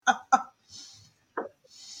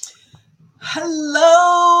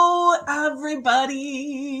Hello,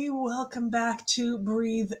 everybody. Welcome back to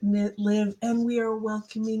Breathe, Knit, Live. And we are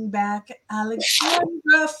welcoming back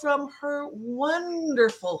Alexandra from her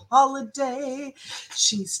wonderful holiday.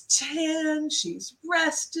 She's tan, she's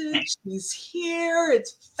rested, she's here.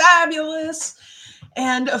 It's fabulous.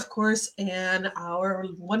 And of course, Anne, our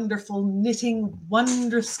wonderful knitting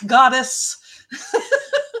wondrous goddess.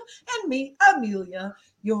 And me, Amelia,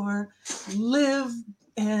 your live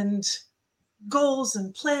and goals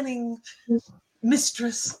and planning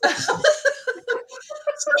mistress.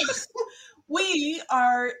 We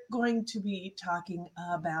are going to be talking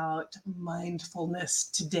about mindfulness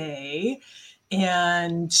today,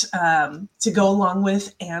 and to go along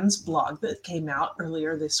with Anne's blog that came out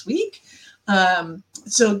earlier this week.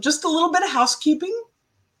 So just a little bit of housekeeping.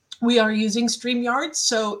 We are using StreamYard,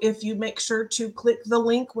 so if you make sure to click the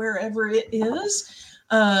link wherever it is,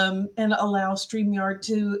 and allow StreamYard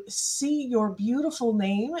to see your beautiful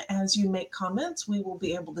name as you make comments. We will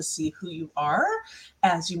be able to see who you are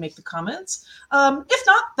as you make the comments. If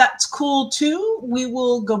not, that's cool too. We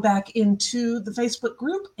will go back into the Facebook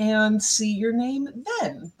group and see your name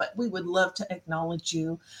then. But we would love to acknowledge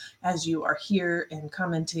you as you are here and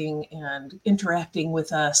commenting and interacting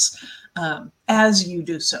with us as you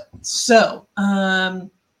do so. So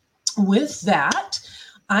with that,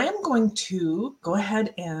 I am going to go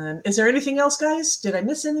ahead and, is there anything else, guys? Did I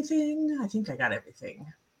miss anything? I think I got everything.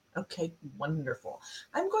 Okay, wonderful.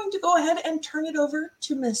 I'm going to go ahead and turn it over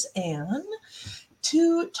to Miss Anne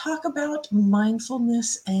to talk about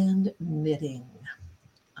mindfulness and knitting.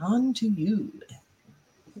 On to you.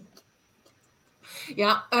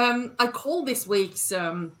 Yeah, I call this week's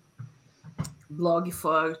blog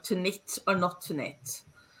for To Knit or Not to Knit.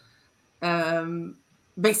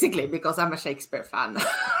 Basically, because I'm a Shakespeare fan.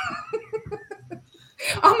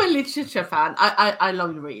 I'm a literature fan. I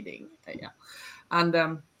love reading. Yeah.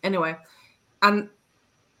 And anyway, and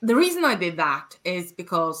the reason I did that is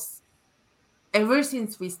because ever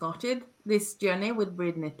since we started this journey with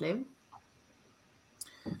Breathe, Knit, Live,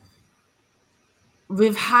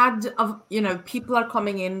 we've had, people are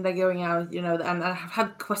coming in, they're going out, and I've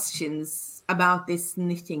had questions about this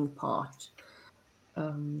knitting part.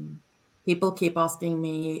 People keep asking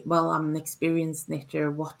me, well, I'm an experienced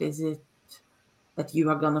knitter. What is it that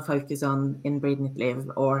you are going to focus on in Breathe, Knit,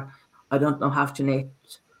 Live? Or I don't know how to knit.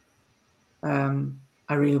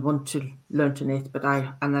 I really want to learn to knit, but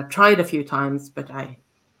I tried a few times, but I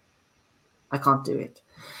can't do it.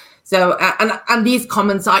 So, and these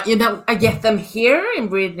comments are, I get them here in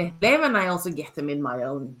Breathe, Knit, Live, and I also get them in my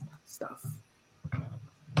own stuff.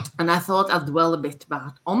 And I thought I'd dwell a bit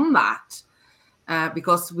on that.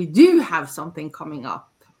 Because we do have something coming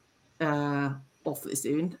up awfully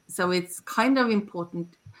soon. So it's kind of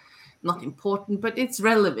important, not important, but it's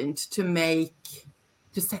relevant to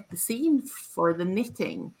set the scene for the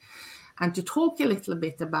knitting and to talk a little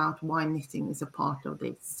bit about why knitting is a part of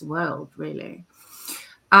this world, really.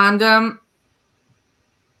 And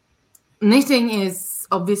knitting is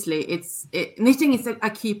obviously, knitting is, I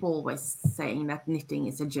keep always saying that knitting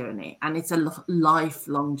is a journey, and it's a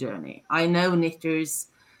lifelong journey. I know knitters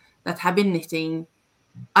that have been knitting.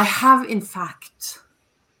 I have, in fact,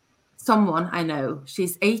 someone I know,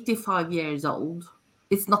 she's 85 years old.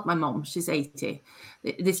 It's not my mom, she's 80.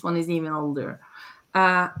 This one is even older.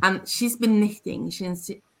 And she's been knitting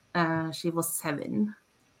since she was 7.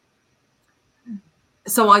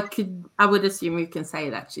 So I would assume you can say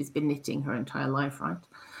that she's been knitting her entire life, right?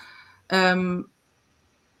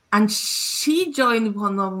 And she joined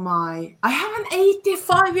I have an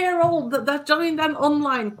 85-year-old that joined an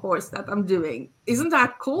online course that I'm doing. Isn't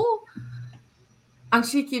that cool? And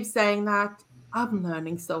she keeps saying that I'm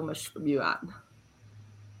learning so much from you, Anne.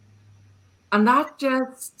 And that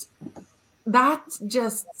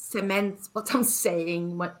just cements what I'm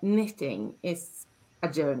saying. What knitting is a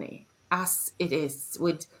journey, as it is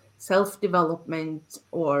with self-development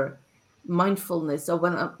or mindfulness, or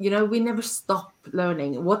when we never stop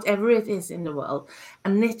learning, whatever it is in the world.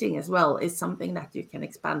 And knitting as well is something that you can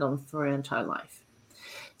expand on for your entire life.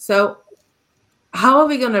 So how are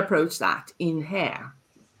we going to approach that in here?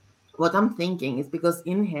 What I'm thinking is, because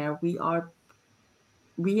in here we are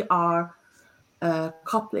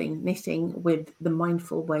coupling knitting with the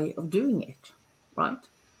mindful way of doing it, right?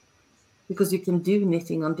 Because you can do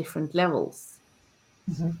knitting on different levels.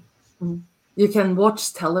 Mm-hmm. You can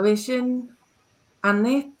watch television and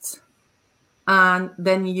knit, and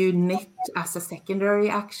then you knit as a secondary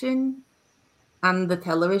action, and the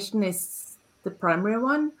television is the primary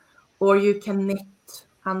one. Or you can knit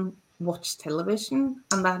and watch television,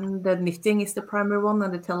 and then the knitting is the primary one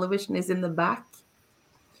and the television is in the back.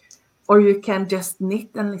 or you can just knit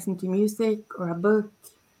and listen to music or a book,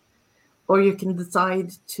 or you can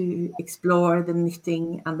decide to explore the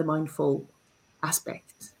knitting and the mindful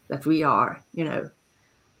aspect that we are,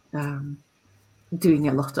 doing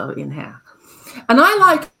a lot of in here. And I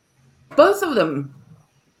like both of them,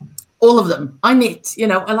 all of them. I knit,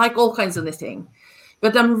 I like all kinds of knitting,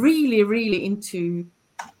 but I'm really, really into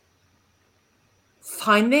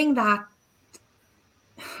finding that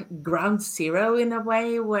ground zero in a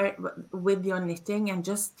way where with your knitting and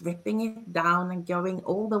just stripping it down and going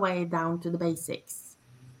all the way down to the basics,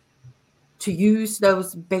 to use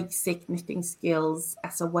those basic knitting skills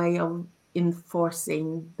as a way of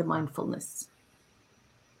enforcing the mindfulness.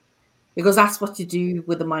 Because that's what you do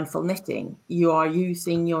with the mindful knitting. You are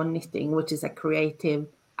using your knitting, which is a creative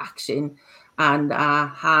action and a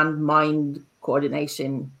hand-mind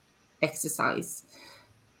coordination exercise,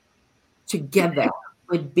 together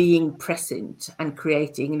with being present and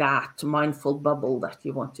creating that mindful bubble that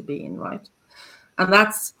you want to be in, right? And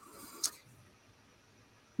that's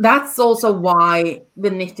also why the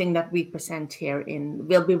knitting that we present here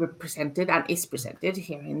will be represented and is presented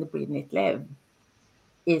here in the Breathe Knit Live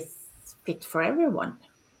is fit for everyone,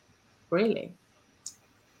 really.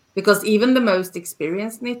 Because even the most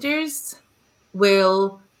experienced knitters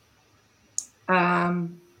will,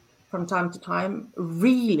 from time to time,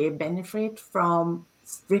 really benefit from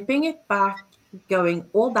stripping it back, going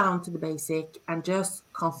all down to the basic, and just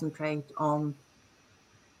concentrate on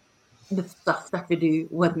the stuff that we do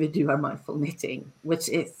when we do our mindful knitting, which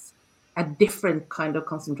is a different kind of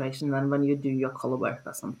concentration than when you do your color work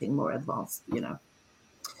or something more advanced,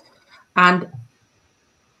 And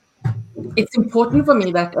it's important for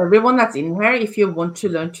me that everyone that's in here, if you want to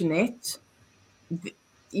learn to knit,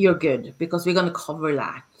 you're good, because we're going to cover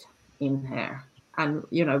that in here. And,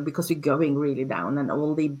 because we're going really down, and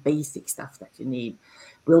all the basic stuff that you need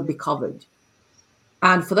will be covered.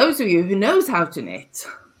 And for those of you who knows how to knit,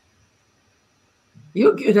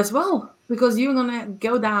 you're good as well, because you're going to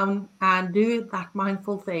go down and do that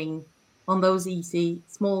mindful thing on those easy,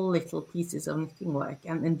 small little pieces of knitting work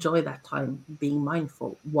and enjoy that time being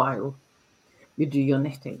mindful while you do your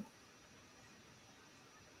knitting.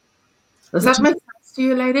 Does that make sense to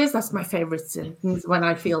you, ladies? That's my favorite sentence when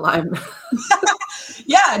I feel I'm...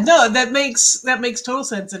 Yeah, no, that makes total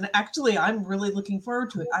sense. And actually, I'm really looking forward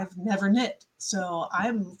to it. I've never knit, so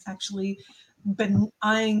I'm actually been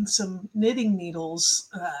eyeing some knitting needles,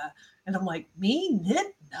 and I'm like, me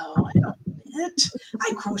knit? No, I don't knit.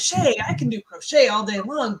 I crochet. I can do crochet all day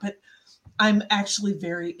long, but I'm actually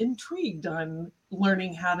very intrigued on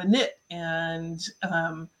learning how to knit and,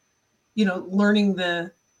 learning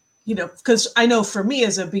the, because I know for me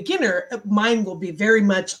as a beginner, mine will be very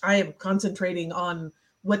much, I am concentrating on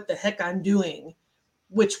what the heck I'm doing,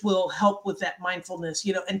 which will help with that mindfulness,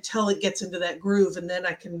 until it gets into that groove, and then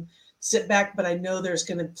I can sit back, but I know there's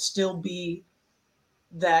going to still be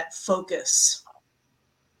that focus,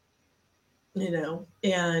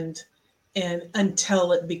 and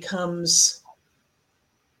until it becomes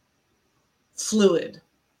fluid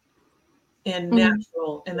and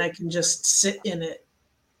natural, and I can just sit in it.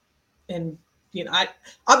 And, I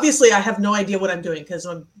have no idea what I'm doing, because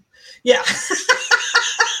yeah.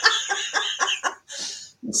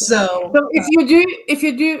 So if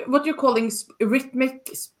you do what you're calling rhythmic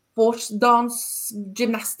sports dance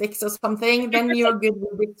gymnastics or something, then you're good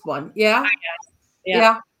with this one. Yeah.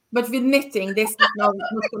 But with knitting, this is not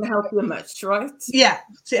going to help you much, right? Yeah.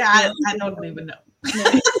 See, I don't even know.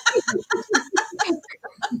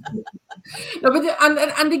 No, but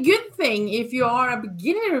and the good thing, if you are a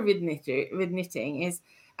beginner with knitting, is,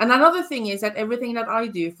 and another thing is that everything that I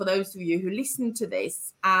do, for those of you who listen to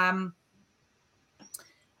this, and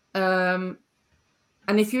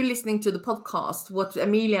if you're listening to the podcast, what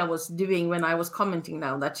Amelia was doing when I was commenting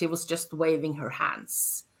now, that she was just waving her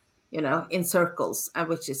hands, in circles,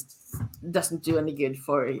 which doesn't do any good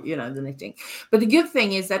for, the knitting. But the good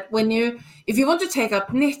thing is that if you want to take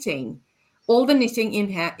up knitting, all the knitting in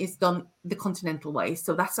here is done the continental way.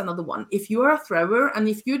 So that's another one. If you are a thrower and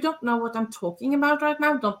if you don't know what I'm talking about right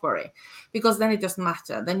now, don't worry, because then it doesn't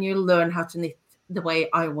matter. Then you'll learn how to knit the way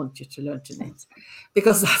I want you to learn to knit,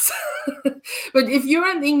 because that's but if you're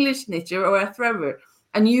an English knitter or a thrower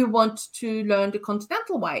and you want to learn the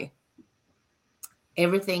continental way,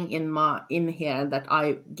 everything in here that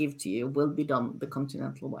I give to you will be done the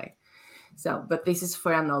continental way. So, but this is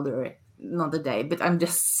for another day, but I'm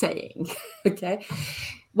just saying. Okay,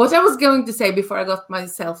 what I was going to say before I got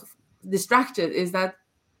myself distracted is that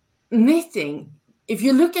knitting, if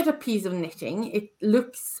you look at a piece of knitting,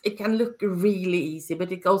 it can look really easy,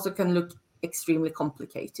 but it also can look extremely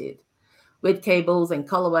complicated. with cables and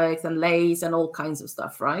colorworks and lace and all kinds of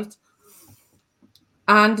stuff, right?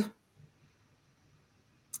 And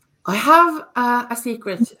I have a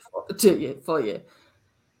secret for you.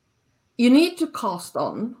 You need to cast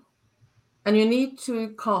on and you need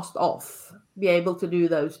to cast off, be able to do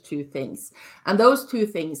those two things. And those two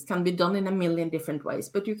things can be done in a million different ways,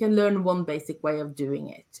 but you can learn one basic way of doing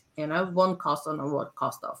it, one cast on and one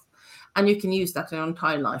cast off. And you can use that in your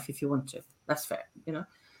entire life if you want to. That's fair,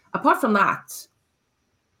 Apart from that,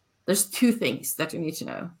 there's two things that you need to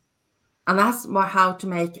know. And that's how to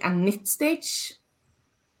make a knit stitch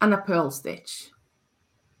and a purl stitch.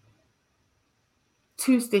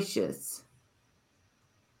 2 stitches.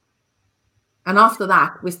 And after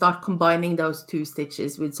that, we start combining those 2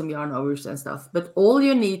 stitches with some yarn overs and stuff. But all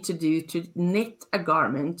you need to do to knit a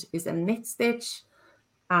garment is a knit stitch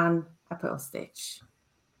and a purl stitch.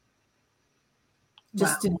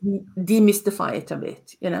 Just to demystify it a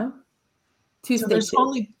bit, 2 stitches. There's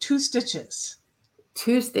only 2 stitches.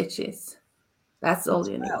 2 stitches. That's all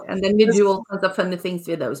you need. And then we do all kinds of funny things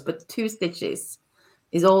with those. But 2 stitches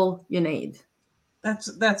is all you need.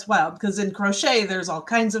 That's wild, because in crochet there's all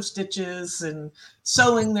kinds of stitches, and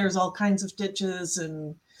sewing there's all kinds of stitches,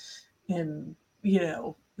 and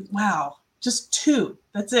wow, just 2.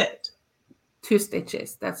 That's it. 2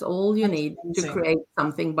 stitches. That's all you need to create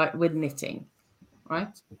something with knitting,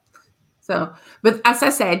 right? So, but as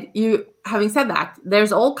I said, having said that,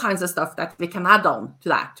 there's all kinds of stuff that we can add on to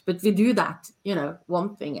that, but we do that,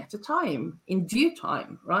 one thing at a time, in due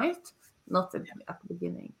time, right? Not at the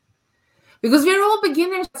beginning. Because we're all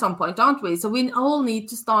beginners at some point, aren't we? So we all need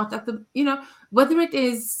to start at the, whether it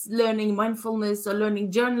is learning mindfulness or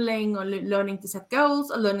learning journaling or learning to set goals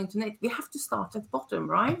or learning to knit, we have to start at the bottom,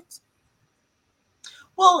 right?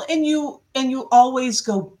 Well, and you always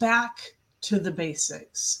go back to the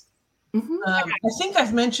basics. Mm-hmm. I think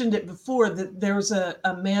I've mentioned it before that there's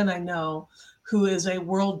a man I know who is a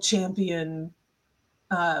world champion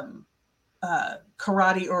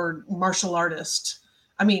karate or martial artist.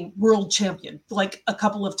 I mean, world champion, like a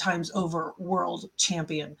couple of times over world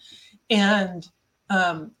champion. And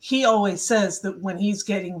he always says that when he's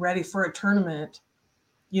getting ready for a tournament,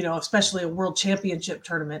 especially a world championship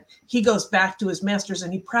tournament, he goes back to his masters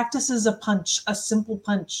and he practices a simple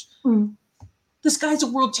punch. Mm. This guy's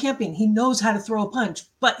a world champion. He knows how to throw a punch,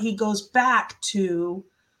 but he goes back to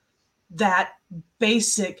that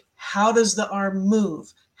basic, how does the arm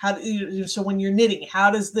move? So when you're knitting, how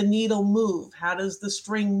does the needle move? How does the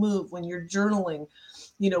string move? When you're journaling,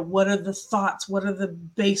 what are the thoughts? What are the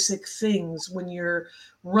basic things when you're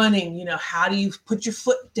running? How do you put your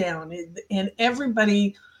foot down? And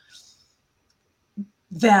everybody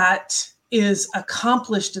that is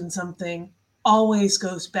accomplished in something always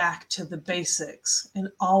goes back to the basics and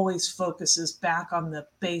always focuses back on the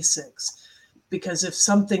basics. Because if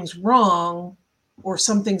something's wrong or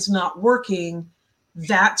something's not working,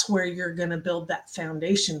 that's where you're going to build that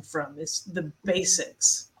foundation from, is the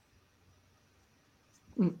basics.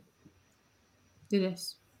 It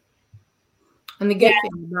is. And the good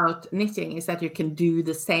thing about knitting is that you can do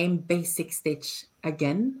the same basic stitch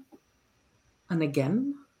again and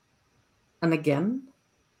again and again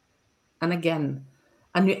and again.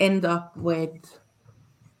 And you end up with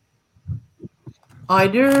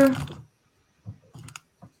either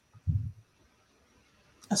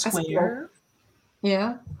a square.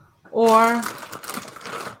 Yeah, or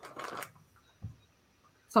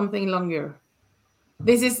something longer.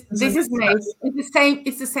 This is made.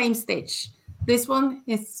 It's the same stitch. This one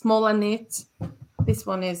is smaller knit. This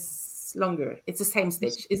one is longer. It's the same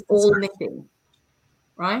stitch. It's all knitting,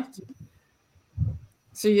 right?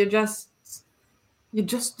 So you just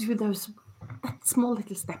do that small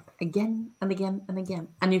little step again and again and again,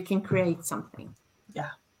 and you can create something.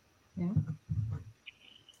 Yeah.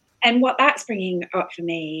 And what that's bringing up for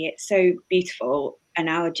me, it's so beautiful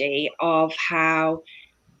analogy of how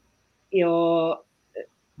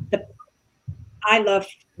I love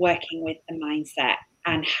working with the mindset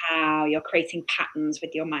and how you're creating patterns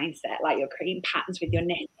with your mindset, like you're creating patterns with your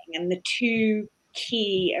knitting. And the 2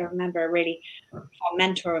 key, I remember a really fond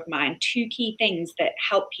mentor of mine, 2 key things that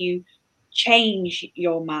help you change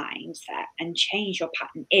your mindset and change your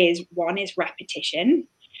pattern is, 1 is repetition,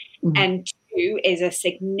 and 2 is a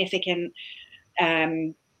significant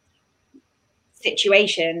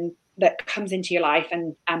situation that comes into your life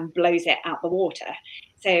and blows it out the water.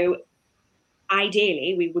 So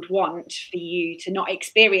ideally, we would want for you to not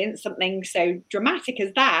experience something so dramatic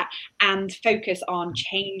as that and focus on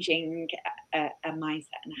changing a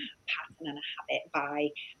mindset and a pattern and a habit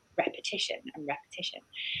by repetition and repetition.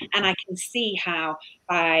 And I can see how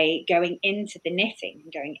by going into the knitting,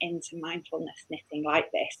 going into mindfulness knitting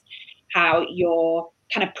like this, how you're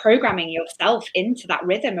kind of programming yourself into that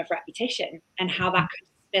rhythm of repetition, and how that could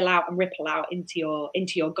spill out and ripple out into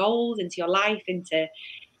your goals, into your life, into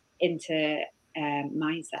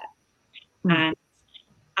mindset. And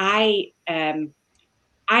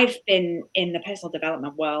I've been in the personal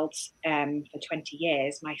development world for 20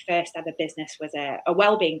 years. My first ever business was a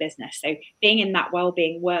well-being business. So being in that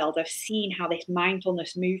well-being world, I've seen how this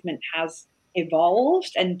mindfulness movement has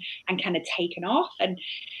evolved and kind of taken off. And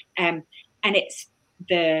it's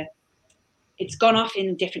gone off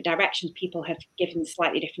in different directions. People have given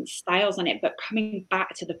slightly different styles on it, but coming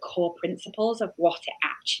back to the core principles of what it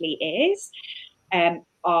actually is,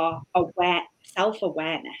 are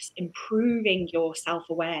self-awareness, improving your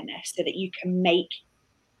self-awareness so that you can make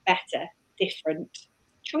better, different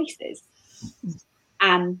choices.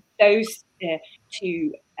 And those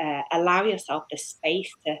to allow yourself the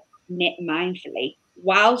space to knit mindfully,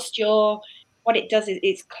 whilst what it does is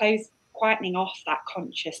it's quietening off that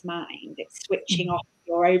conscious mind. It's switching off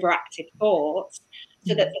your overactive thoughts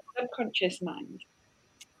so that the subconscious mind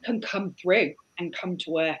can come through and come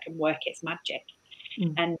to work and work its magic.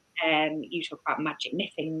 And you talk about magic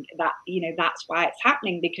knitting, that that's why it's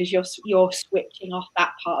happening, because you're switching off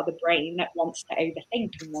that part of the brain that wants to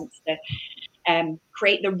overthink and wants to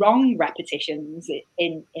create the wrong repetitions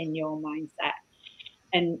in your mindset.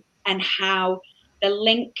 And how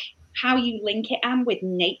you link it, Anne, with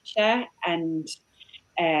nature, and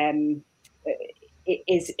it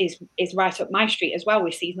is right up my street as well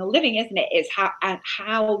with seasonal living, isn't it? Is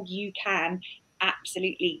how you can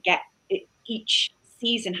absolutely get it. Each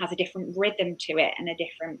season has a different rhythm to it, and a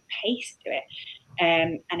different pace to it,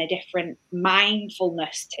 and a different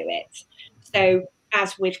mindfulness to it. So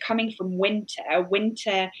as with coming from winter,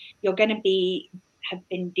 you're going to have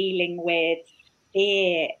been dealing with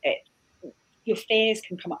fear. Your fears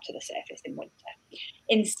can come up to the surface in winter.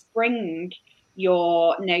 In spring,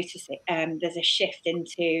 you're noticing there's a shift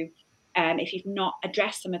into, if you've not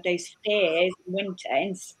addressed some of those fears in winter,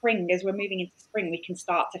 in spring, as we're moving into spring, we can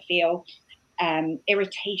start to feel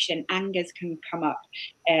irritation, angers can come up,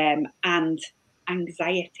 and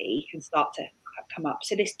anxiety can start to come up.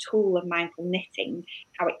 So this tool of mindful knitting,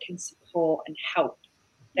 how it can support and help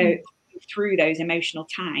through those emotional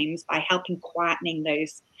times by helping quietening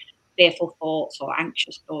those fearful thoughts or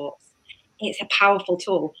anxious thoughts. It's a powerful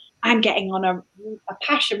tool. I'm getting on a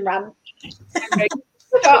passion rant. I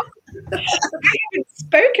haven't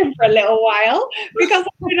spoken for a little while because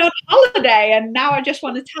I've been on holiday, and now I just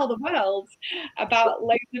want to tell the world about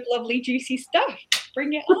loads of lovely, juicy stuff.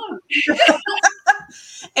 Bring it on.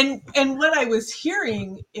 And what I was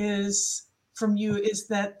hearing from you is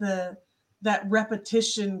that that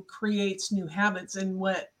repetition creates new habits. And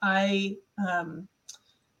what I've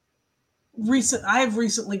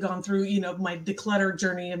recently gone through, my declutter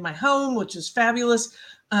journey in my home, which is fabulous.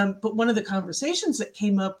 But one of the conversations that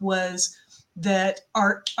came up was that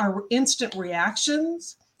our instant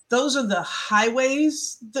reactions, those are the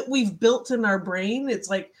highways that we've built in our brain. It's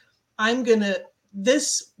like,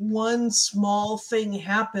 this one small thing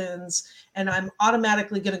happens and I'm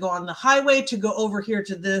automatically going to go on the highway to go over here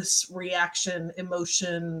to this reaction,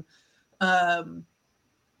 emotion,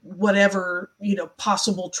 whatever,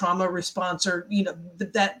 possible trauma response, or,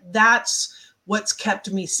 that's what's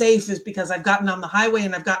kept me safe, is because I've gotten on the highway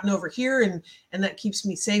and I've gotten over here, and that keeps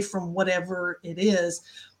me safe from whatever it is.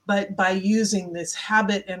 But by using this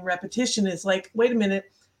habit and repetition, is like, wait a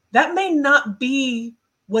minute, that may not be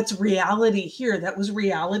what's reality here. That was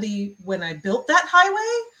reality when I built that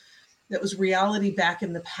highway. That was reality back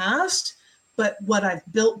in the past. But what I've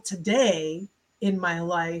built today in my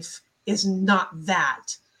life is not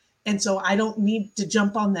that. And so I don't need to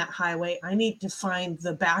jump on that highway. I need to find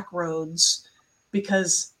the back roads,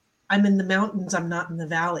 because I'm in the mountains. I'm not in the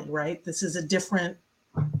valley, right? This is a different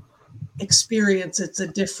experience. It's a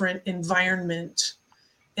different environment.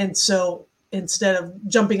 And so instead of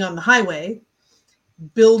jumping on the highway,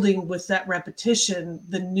 building with that repetition,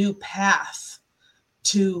 the new path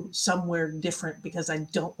to somewhere different, because I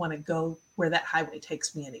don't want to go where that highway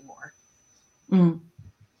takes me anymore. And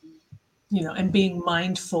being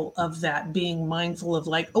mindful of that, being mindful of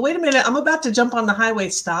like, oh, wait a minute, I'm about to jump on the highway.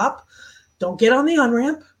 Stop. Don't get on the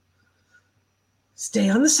on-ramp. Stay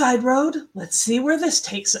on the side road. Let's see where this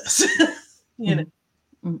takes us. Yeah.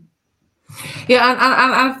 And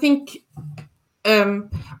I think,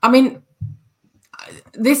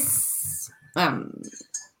 this,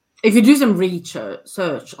 if you do some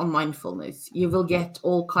research on mindfulness, you will get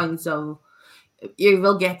all kinds of you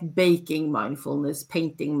will get baking mindfulness,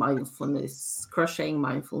 painting mindfulness, crocheting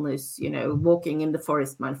mindfulness, walking in the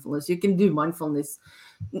forest mindfulness. You can do mindfulness,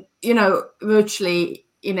 virtually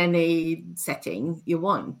in any setting you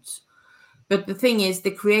want. But the thing is,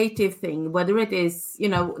 the creative thing, whether it is,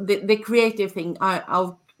 the creative thing,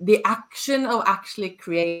 the action of actually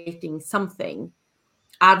creating something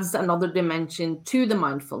adds another dimension to the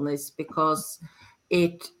mindfulness, because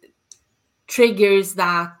it triggers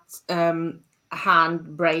that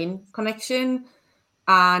hand-brain connection,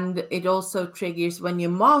 and it also triggers, when you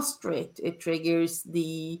master it, it triggers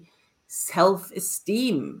the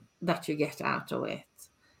self-esteem that you get out of it,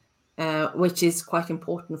 which is quite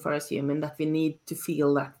important for us human, that we need to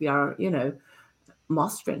feel that we are,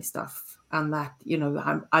 mastering stuff, and that,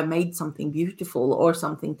 I made something beautiful or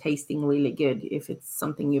something tasting really good, if it's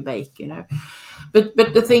something you bake, But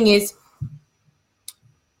the thing is,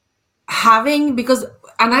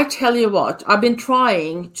 and I tell you what, I've been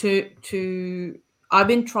trying to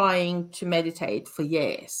meditate for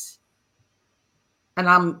years,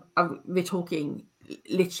 and we're talking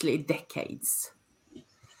literally decades,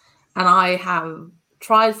 and I have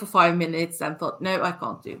tried for 5 minutes and thought, no, I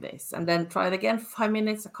can't do this, and then tried again for 5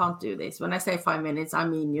 minutes. I can't do this. When I say 5 minutes, I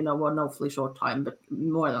mean, an awfully short time, but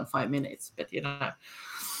more than 5 minutes. But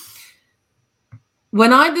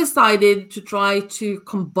when I decided to try to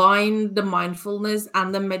combine the mindfulness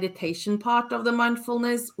and the meditation part of the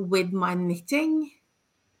mindfulness with my knitting,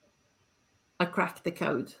 I cracked the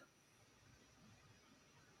code.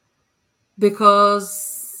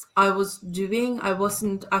 Because I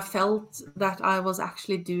felt that I was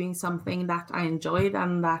actually doing something that I enjoyed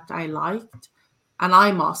and that I liked, and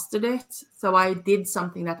I mastered it. So I did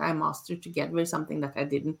something that I mastered together with something that I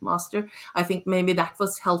didn't master. I think maybe that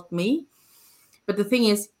was helped me. But the thing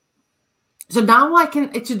is, so now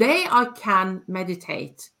today I can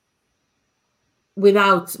meditate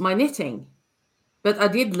without my knitting, but I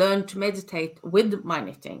did learn to meditate with my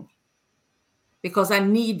knitting, because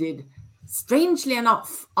strangely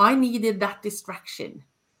enough, I needed that distraction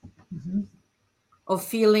of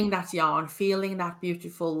feeling that yarn, feeling that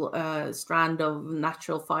beautiful strand of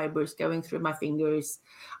natural fibers going through my fingers.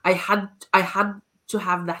 I had to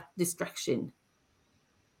have that distraction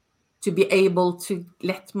to be able to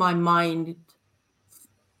let my mind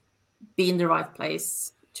be in the right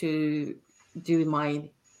place to do my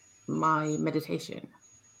meditation,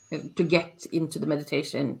 to get into the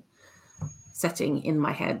meditation setting in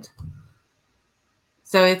my head.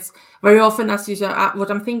 So it's very often, as you said, what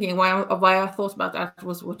I'm thinking, why I thought about that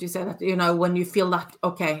was what you said, that, when you feel that,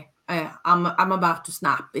 okay, I'm about to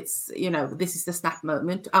snap. It's, this is the snap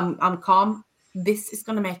moment. I'm calm. This is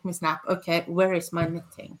going to make me snap. Okay, where is my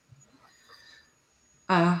knitting?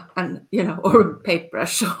 And, or a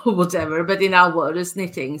paintbrush or whatever. But in our world, it's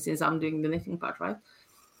knitting, since I'm doing the knitting part, right?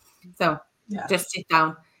 So just sit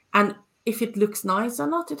down. And if it looks nice or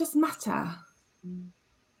not, it doesn't matter.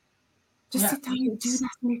 Just sit down and do that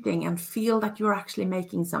knitting and feel that you're actually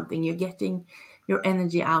making something. You're getting your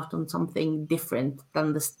energy out on something different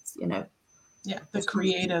than this, the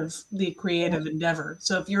creative endeavor.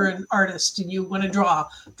 So if you're an artist and you want to draw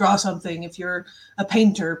something. If you're a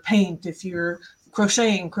painter, paint. If you're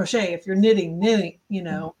crocheting, crochet. If you're knitting, if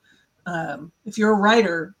you're a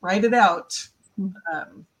writer, write it out.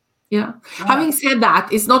 Having said that,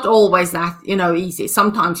 it's not always that, easy.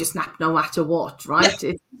 Sometimes you snap no matter what, right?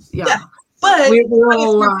 But if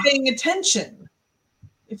you're paying attention,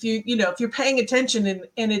 if you're paying attention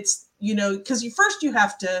and it's, because first you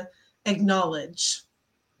have to acknowledge,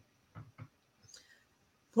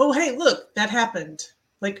 well, hey, look, that happened.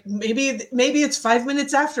 Like maybe it's 5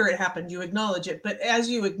 minutes after it happened, you acknowledge it. But as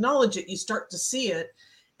you acknowledge it, you start to see it,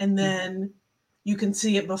 and then you can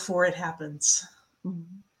see it before it happens.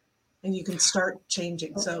 And you can start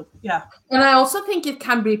changing. So, yeah. And I also think it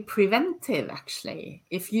can be preventive, actually.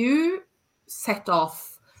 If you set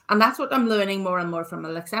off, and that's what I'm learning more and more from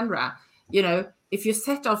Alexandra, if you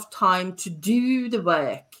set off time to do the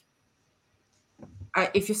work,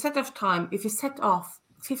 if you set off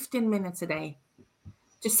 15 minutes a day,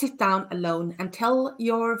 just sit down alone and tell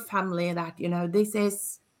your family that, this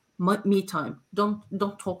is me time.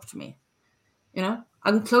 Don't talk to me.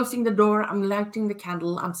 I'm closing the door, I'm lighting the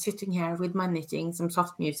candle, I'm sitting here with my knitting, some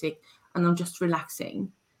soft music, and I'm just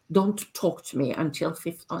relaxing. Don't talk to me until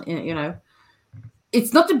 15,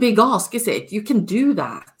 It's not a big ask, is it? You can do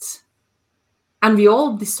that. And we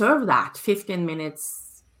all deserve that 15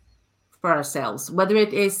 minutes for ourselves, whether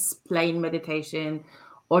it is plain meditation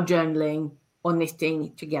or journaling or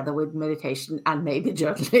knitting together with meditation and maybe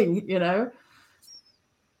journaling,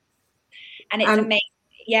 And it's amazing.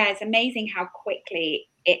 Yeah, it's amazing how quickly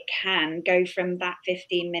it can go from that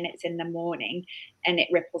 15 minutes in the morning and it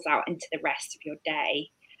ripples out into the rest of your day.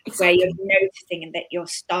 Exactly. Where you're noticing that you're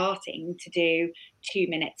starting to do 2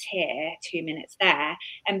 minutes here, 2 minutes there.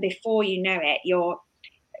 And before you know it, your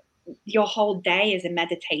whole day is a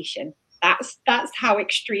meditation. That's how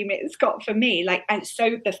extreme it's got for me. Like, and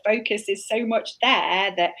so the focus is so much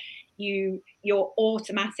there that you're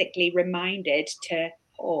automatically reminded to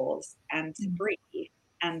pause and to breathe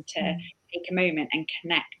and to take a moment and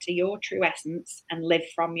connect to your true essence and live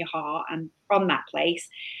from your heart and from that place.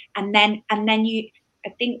 And then you, I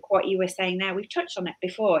think what you were saying there, we've touched on it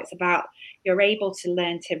before. It's about you're able to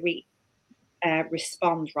learn to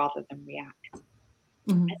respond rather than react.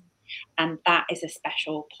 Mm-hmm. And that is a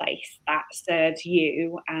special place that serves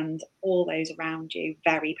you and all those around you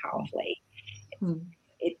very powerfully. Mm-hmm.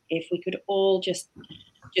 If we could all just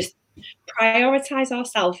prioritize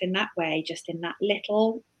ourselves in that way, just in that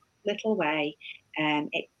little way,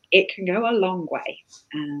 it can go a long way.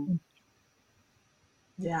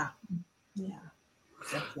 Yeah.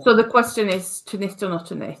 So the question is, to knit or not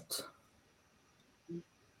to knit?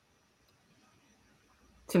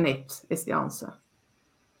 To knit is the answer.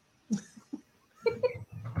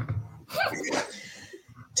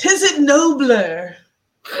 'Tis it nobler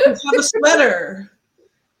to have a sweater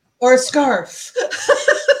or a scarf?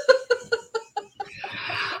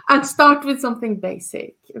 And start with something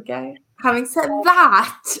basic, okay? Having said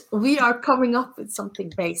that, we are coming up with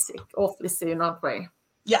something basic awfully soon, aren't we?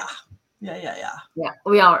 Yeah,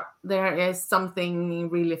 we are. There is something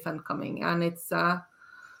really fun coming, and it's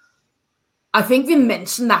I think we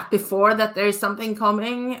mentioned that before, that there is something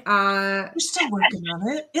coming. We're still working on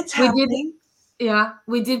it. It's happening.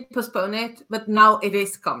 We did postpone it, but now it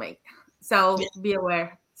is coming. So be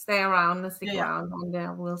aware, stay around and stick around, and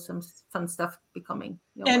there will some fun stuff be coming.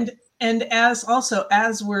 And as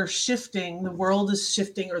we're shifting, the world is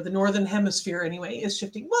shifting, or the northern hemisphere anyway is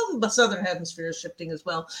shifting. Well, the southern hemisphere is shifting as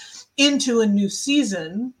well into a new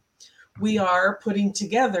season. We are putting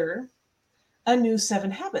together a new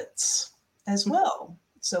 7 habits as well.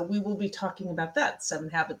 So we will be talking about that, 7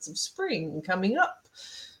 habits of spring coming up.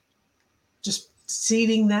 Just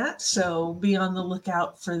seeding that. So be on the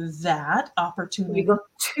lookout for that opportunity. We've got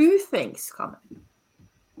 2 things coming.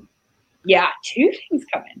 Yeah, 2 things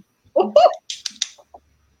coming. Always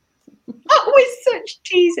such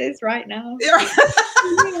teasers right now.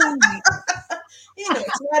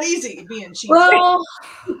 It's not easy being cheesy. Well,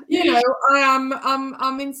 I am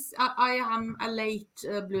a late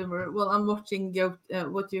bloomer. Well, I'm watching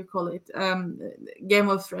what do you call it? Game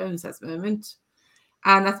of Thrones at the moment.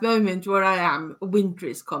 And at the moment where I am, winter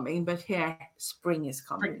is coming, but here spring is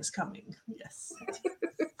coming. Spring is coming, yes.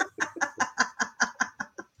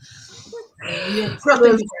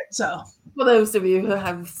 For those of you who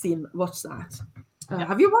have watched that,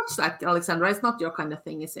 have you watched that, Alexandra? It's not your kind of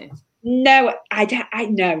thing, is it? No, I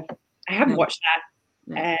haven't watched that.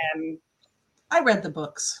 No. I read the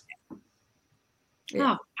books.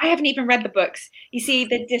 Yeah. Oh, I haven't even read the books. You see,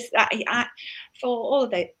 for all of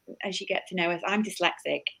the, as you get to know us, I'm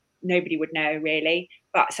dyslexic. Nobody would know really,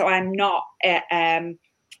 but so I'm not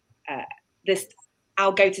this.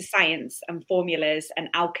 I'll go to science and formulas and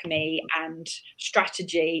alchemy and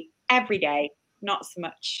strategy every day. Not so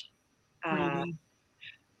much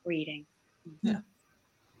reading. Yeah.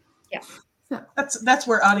 That's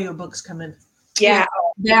where audiobooks come in. Yeah.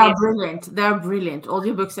 They are brilliant. They're brilliant.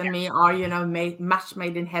 Audiobooks and me are, match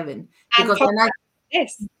made in heaven.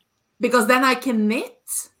 Because then I can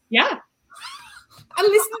knit. Yeah. And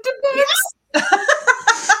listen to books.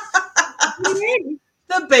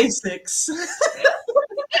 The basics.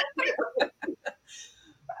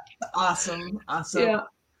 Awesome. Yeah.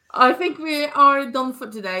 I think we are done for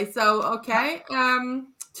today. So, okay. To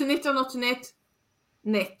knit or not to knit,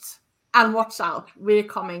 knit. And watch out. We're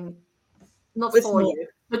coming. Not with for you,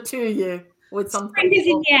 but to you with something. Spring is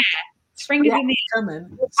in the air. Spring is in the air.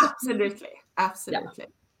 Absolutely. Yeah.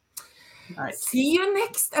 All right. See you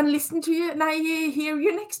next and listen to you. And I hear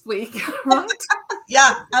you next week, right?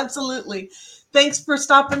 Yeah, absolutely. Thanks for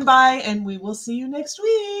stopping by, and we will see you next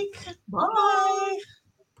week. Bye.